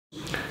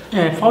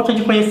Falta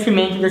de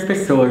conhecimento das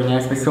pessoas, né?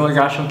 As pessoas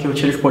acham que o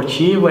tiro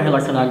esportivo é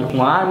relacionado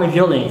com arma e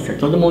violência.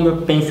 Todo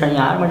mundo pensa em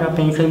arma, já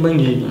pensa em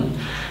bandido, né?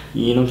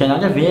 E não tem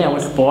nada a ver, é um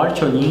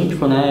esporte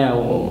olímpico, né?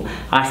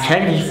 As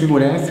regras de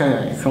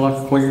segurança são as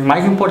coisas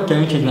mais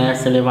importantes, né, a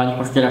ser levado em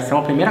consideração.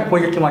 A primeira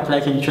coisa que um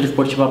atleta de tiro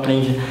esportivo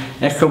aprende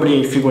é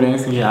sobre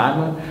segurança de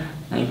arma,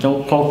 né?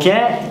 Então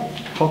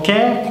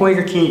qualquer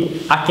coisa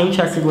que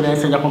atente à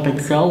segurança da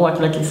competição, o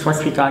atleta é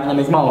desclassificado na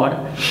mesma hora.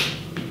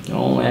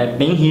 Então é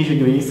bem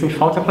rígido isso e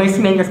falta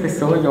conhecimento das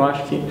pessoas. Eu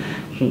acho que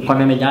com a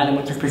minha medalha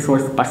muitas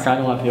pessoas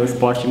passaram a ver o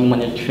esporte de uma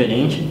maneira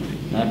diferente,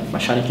 né,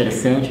 acharam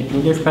interessante e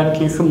tudo. Eu espero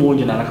que isso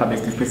mude, né, na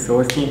cabeça das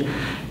pessoas, que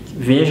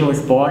vejam o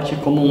esporte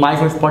como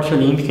mais um esporte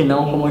olímpico e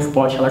não como um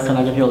esporte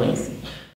relacionado à violência.